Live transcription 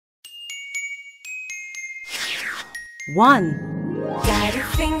1, Daddy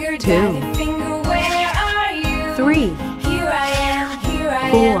finger, 2, daddy finger, where are you? 3, Here I am, here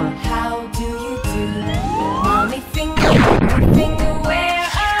I 4. am. How do you do? Mommy finger, where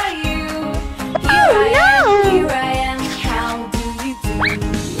are you? Here I am, how do you do?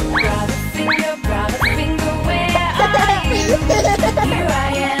 Brother finger, where are you?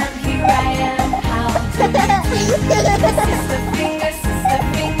 Here I am, how do you do? Sister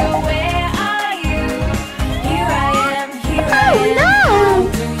finger, where are you? Here I am, how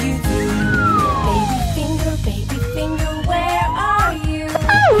do you do? Baby finger, where are you?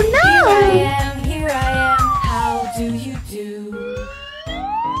 Here I am, how do you do?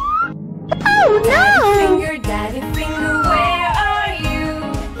 Oh no! Daddy finger,